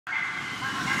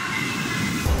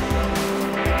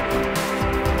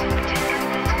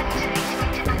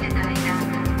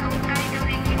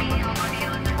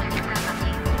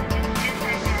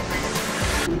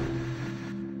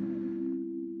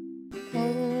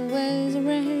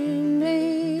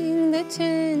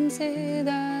fortune said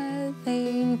I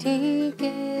think to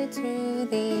get through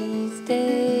these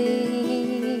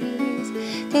days,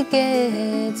 to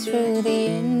get through the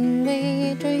end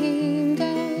we dreamed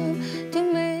of,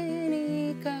 too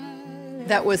many colors.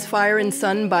 That was Fire and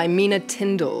Sun by Mina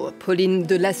Tindle. Pauline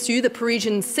de Lassus, the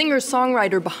Parisian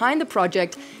singer-songwriter behind the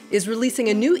project, is releasing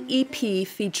a new EP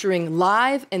featuring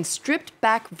live and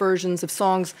stripped-back versions of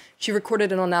songs she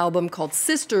recorded on an album called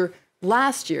Sister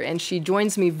last year. And she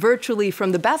joins me virtually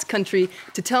from the Basque Country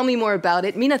to tell me more about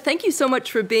it. Mina, thank you so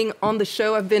much for being on the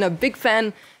show. I've been a big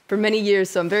fan for many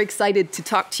years, so I'm very excited to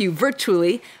talk to you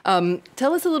virtually.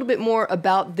 Tell us a little bit more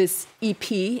about this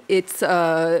EP. It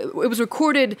was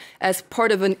recorded as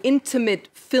part of an intimate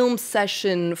film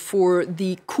session for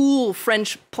the cool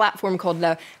French platform called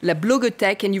La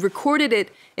Blogothèque, and you recorded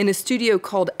it in a studio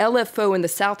called LFO in the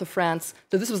south of France.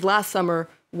 So this was last summer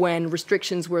when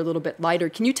restrictions were a little bit lighter.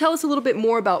 Can you tell us a little bit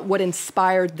more about what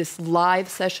inspired this live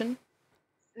session?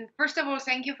 First of all,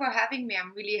 thank you for having me.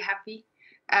 I'm really happy.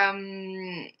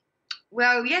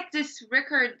 Well, yeah, this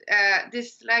record,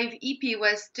 this live EP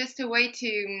was just a way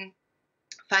to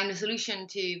find a solution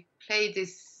to play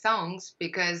these songs,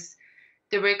 because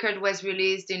the record was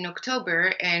released in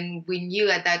October and we knew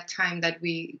at that time that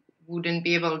we wouldn't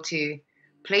be able to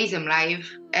play them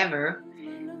live ever.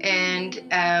 And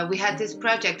we had this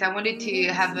project. I wanted to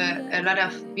have a lot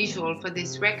of visual for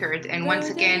this record. And once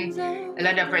again, a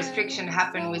lot of restriction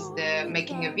happened with the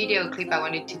making a video clip. I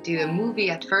wanted to do a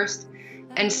movie at first.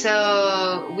 And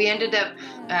so we ended up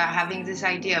having this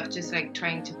idea of just like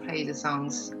trying to play the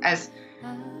songs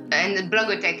and the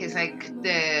Blogothèque is like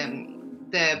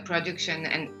the production,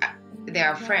 and they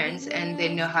are friends and they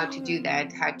know how to do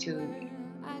that, how to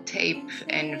tape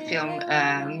and film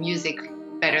music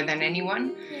better than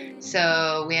anyone.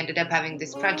 So we ended up having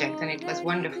this project and it was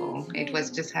wonderful. It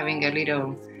was just having a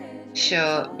little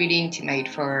show, really intimate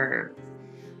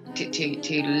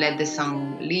to let the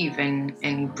song live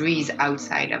and breathe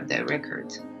outside of the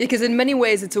record. Because in many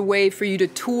ways it's a way for you to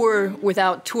tour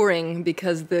without touring,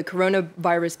 because the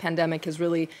coronavirus pandemic has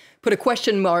really put a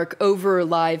question mark over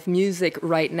live music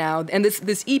right now. And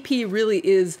this EP really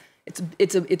is,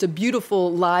 it's a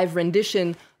beautiful live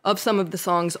rendition of some of the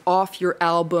songs off your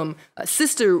album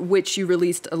Sister, which you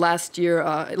released last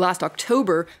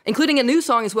October, including a new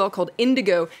song as well called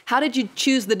Indigo. How did you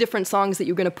choose the different songs that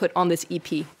you're going to put on this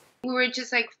EP? We were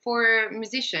just like 4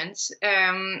 musicians,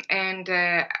 and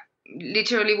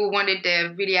literally we wanted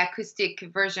the really acoustic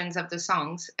versions of the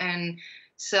songs. And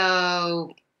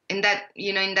so in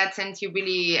that sense, you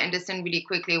really understand really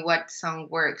quickly what song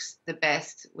works the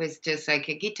best with just like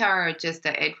a guitar, or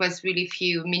it was really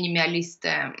few minimalist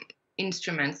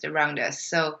instruments around us.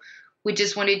 So we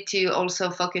just wanted to also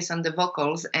focus on the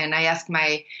vocals. And I asked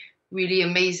my really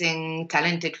amazing,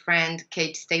 talented friend,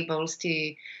 Kate Stables,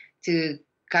 to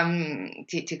come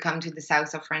to the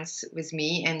south of France with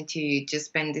me and to just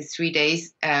spend these 3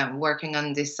 days working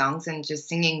on these songs and just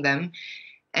singing them.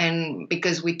 And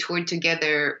because we toured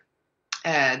together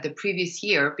the previous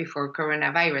year before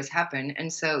coronavirus happened,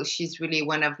 and so she's really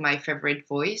one of my favorite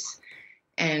voice,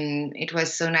 and it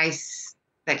was so nice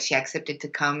that she accepted to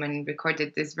come and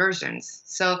recorded these versions.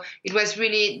 So it was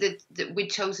really we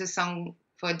chose a song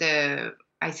for the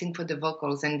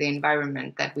vocals and the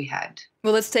environment that we had.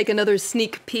 Well, let's take another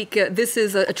sneak peek. This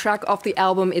is a track off the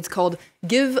album. It's called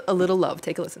Give a Little Love.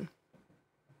 Take a listen.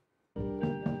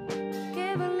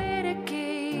 Give a little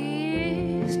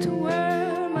kiss to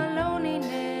where my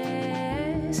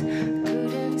loneliness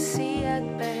couldn't see at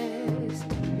best.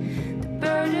 The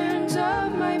burdens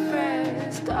of my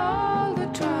breast, all the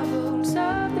troubles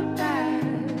of the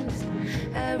past.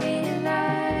 I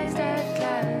realized at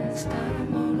last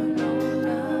I'm all alone,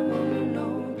 I'm all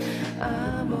alone,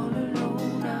 I'm all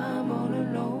alone, I'm all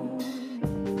alone.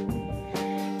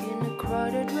 In a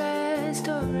crowded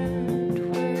restaurant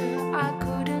where I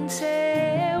couldn't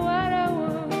say what I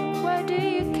want, why do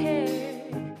you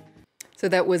care? So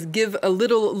that was Give a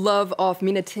Little Love off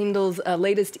Mina Tindle's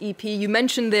latest EP. You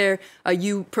mentioned there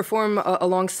you perform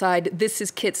alongside This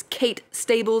Is Kit's Kate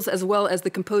Stables, as well as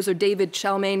the composer David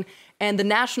Chalmain and the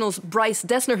National's Bryce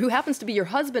Dessner, who happens to be your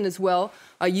husband as well.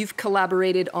 You've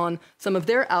collaborated on some of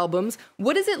their albums.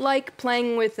 What is it like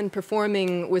playing with and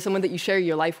performing with someone that you share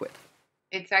your life with?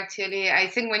 It's actually, I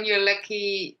think when you're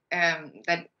lucky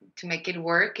that to make it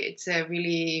work, it's a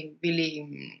really,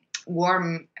 really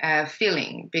warm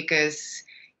feeling, because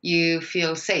you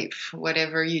feel safe,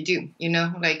 whatever you do,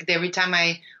 like every time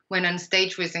I went on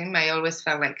stage with him, I always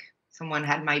felt like someone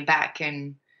had my back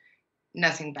and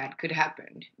nothing bad could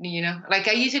happen, like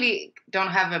I usually don't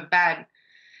have a bad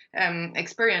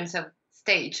experience of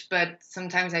stage, but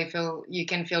sometimes I feel you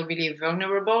can feel really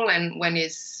vulnerable, and when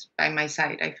he's by my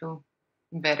side, I feel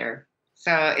better.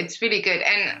 So it's really good.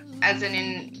 And as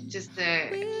just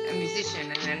a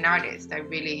musician and an artist,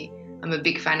 I'm a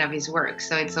big fan of his work.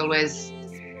 So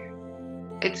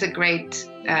it's a great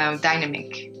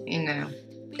dynamic in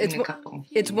a couple.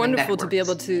 It's wonderful to be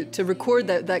able to record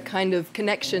that kind of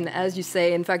connection, as you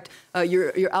say. In fact,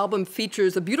 your album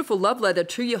features a beautiful love letter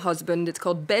to your husband. It's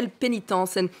called Belle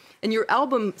Pénitence. And your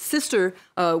album, Sister,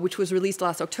 which was released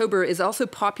last October, is also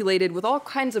populated with all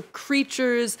kinds of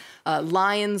creatures,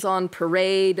 lions on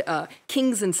parade,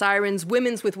 kings and sirens,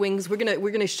 women's with wings. We're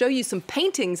gonna show you some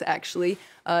paintings, actually,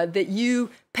 that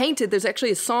you painted. There's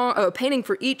actually a painting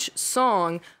for each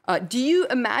song. Do you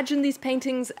imagine these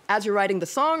paintings as you're writing the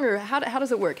song, or how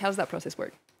does it work? How does that process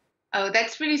work? Oh,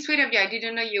 that's really sweet of you. I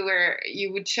didn't know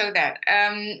you would show that.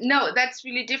 No, that's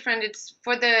really different. It's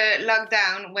for the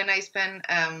lockdown when I spend.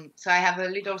 So I have a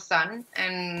little son,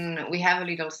 and we have a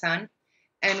little son,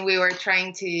 and we were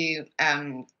trying to.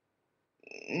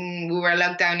 We were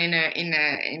locked down in a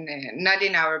not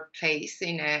in our place,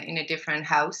 in a different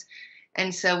house,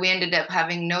 and so we ended up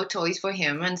having no toys for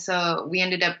him, and so we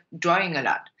ended up drawing a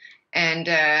lot. And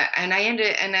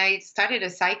I started a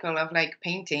cycle of like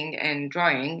painting and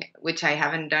drawing, which I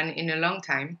haven't done in a long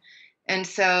time. And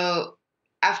so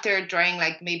after drawing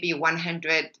like maybe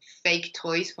 100 fake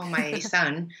toys for my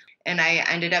son, and I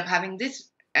ended up having this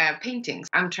paintings.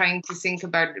 I'm trying to think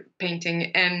about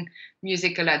painting and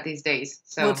music a lot these days.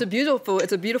 So, well, it's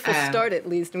a beautiful start, at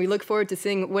least, and we look forward to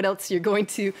seeing what else you're going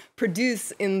to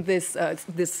produce in this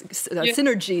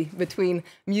synergy between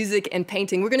music and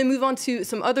painting. We're going to move on to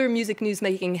some other music news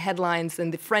making headlines,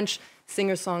 and the French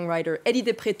singer-songwriter Eddie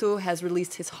de Pretto has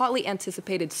released his hotly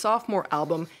anticipated sophomore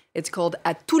album. It's called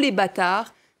À tous les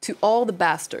bâtards, to all the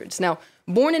bastards. Now,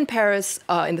 born in Paris,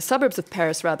 in the suburbs of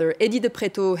Paris rather, Eddie de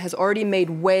Pretto has already made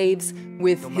waves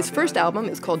with his first album.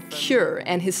 It's called Cure,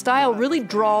 and his style really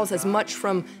draws as much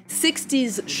from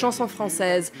 60s chanson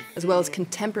française as well as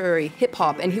contemporary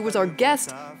hip-hop. And he was our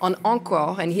guest on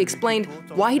Encore, and he explained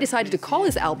why he decided to call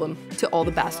his album To All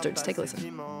the Bastards. Take a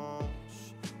listen.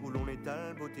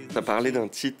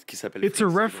 It's a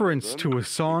reference to a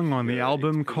song on the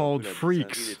album called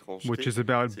Freaks, which is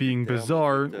about being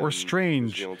bizarre or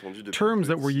strange, terms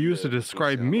that were used to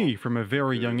describe me from a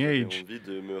very young age.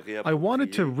 I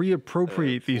wanted to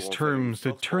reappropriate these terms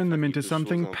to turn them into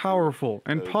something powerful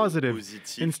and positive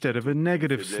instead of a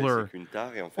negative slur.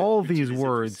 All these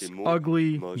words,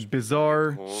 ugly,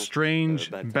 bizarre,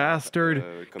 strange,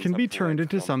 bastard, can be turned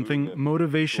into something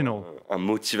motivational.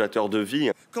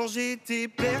 Quand j'étais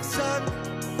personne,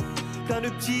 plein de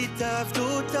petits tafs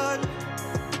d'automne,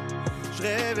 je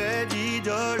rêvais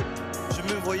d'idole, je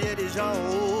me voyais déjà en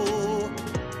haut.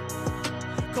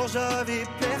 Quand j'avais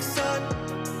personne,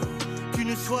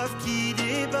 qu'une soif qui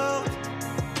déborde,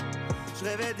 je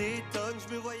rêvais des tonnes,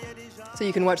 je me voyais déjà. So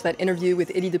you can watch that interview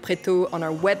with Eddie de Pretto on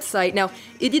our website. Now,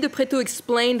 Eddie de Pretto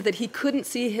explained that he couldn't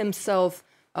see himself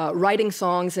writing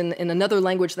songs in another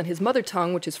language than his mother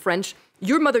tongue, which is French.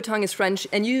 Your mother tongue is French,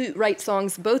 and you write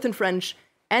songs both in French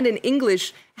and in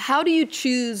English. How do you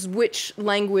choose which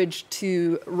language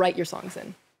to write your songs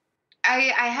in?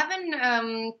 I haven't.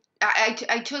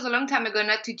 I chose a long time ago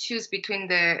not to choose between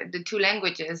the two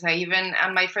languages.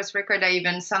 On my first record, I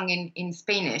even sung in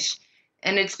Spanish,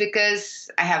 and it's because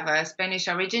I have Spanish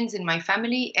origins in my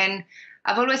family, and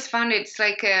I've always found it's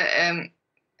like a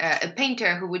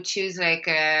painter who would choose like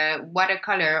a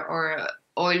watercolor or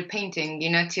oil painting,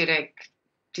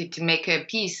 to make a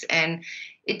piece, and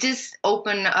it just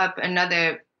opened up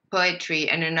another poetry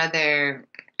and another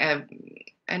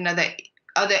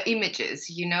other images.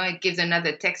 It gives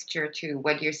another texture to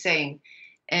what you're saying.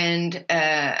 And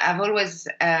I've always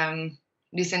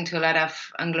listened to a lot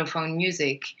of Anglophone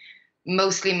music.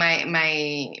 Mostly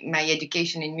my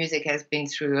education in music has been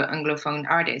through Anglophone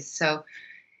artists. So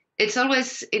it's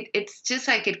always it's just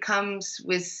like it comes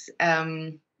with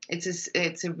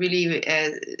it's a really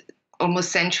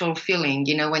almost sensual feeling,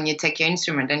 when you take your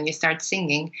instrument and you start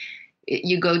singing,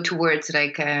 you go towards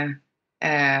like a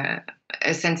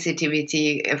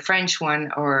sensitivity, a French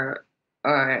one or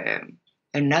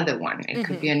another one. It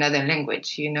could be another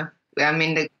language, I'm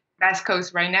in the Basque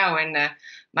Coast right now, and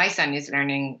my son is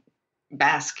learning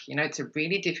Basque. It's a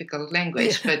really difficult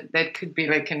language, but that could be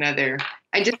like another.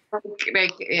 I just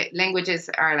like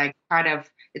languages are like part of.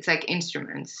 It's like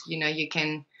instruments. You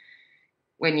can.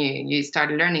 When you start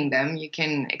learning them, you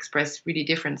can express really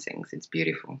different things. It's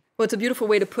beautiful. Well, it's a beautiful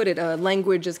way to put it.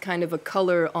 Language is kind of a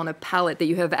color on a palette that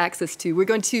you have access to. We're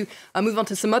going to move on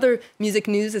to some other music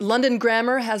news. London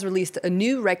Grammar has released a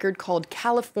new record called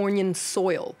Californian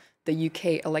Soil. The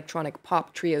UK electronic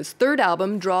pop trio's third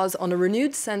album draws on a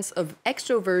renewed sense of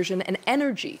extroversion and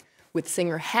energy, with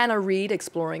singer Hannah Reid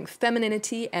exploring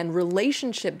femininity and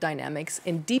relationship dynamics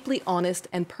in deeply honest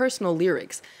and personal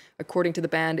lyrics. According to the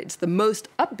band, it's the most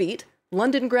upbeat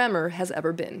London Grammar has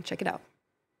ever been. Check it out.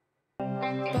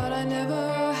 But I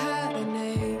never had a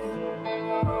name,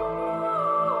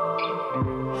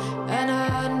 and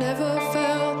I never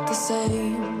felt the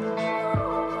same.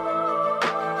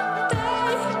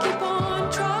 They keep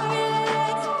on trying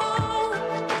on,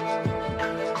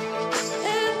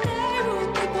 and they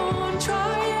will keep on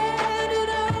trying it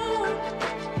on.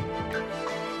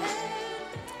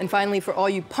 And finally, for all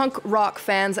you punk rock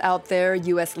fans out there,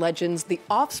 US legends The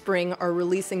Offspring are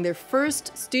releasing their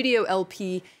first studio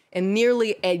LP in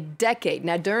nearly a decade.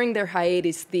 Now, during their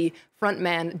hiatus, the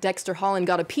frontman Dexter Holland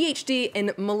got a PhD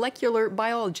in molecular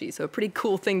biology, so a pretty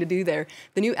cool thing to do there.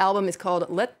 The new album is called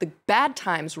Let the Bad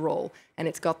Times Roll, and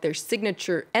it's got their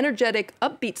signature energetic,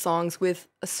 upbeat songs with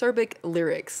acerbic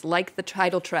lyrics, like the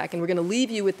title track. And we're going to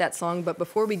leave you with that song, but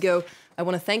before we go, I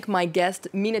want to thank my guest,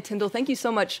 Mina Tindle. Thank you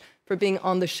so much for being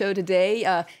on the show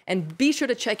today. And be sure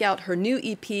to check out her new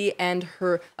EP and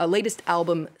her latest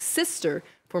album, Sister.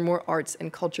 For more arts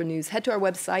and culture news, head to our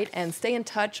website and stay in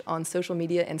touch on social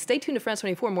media. And stay tuned to France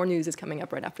 24. More news is coming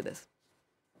up right after this.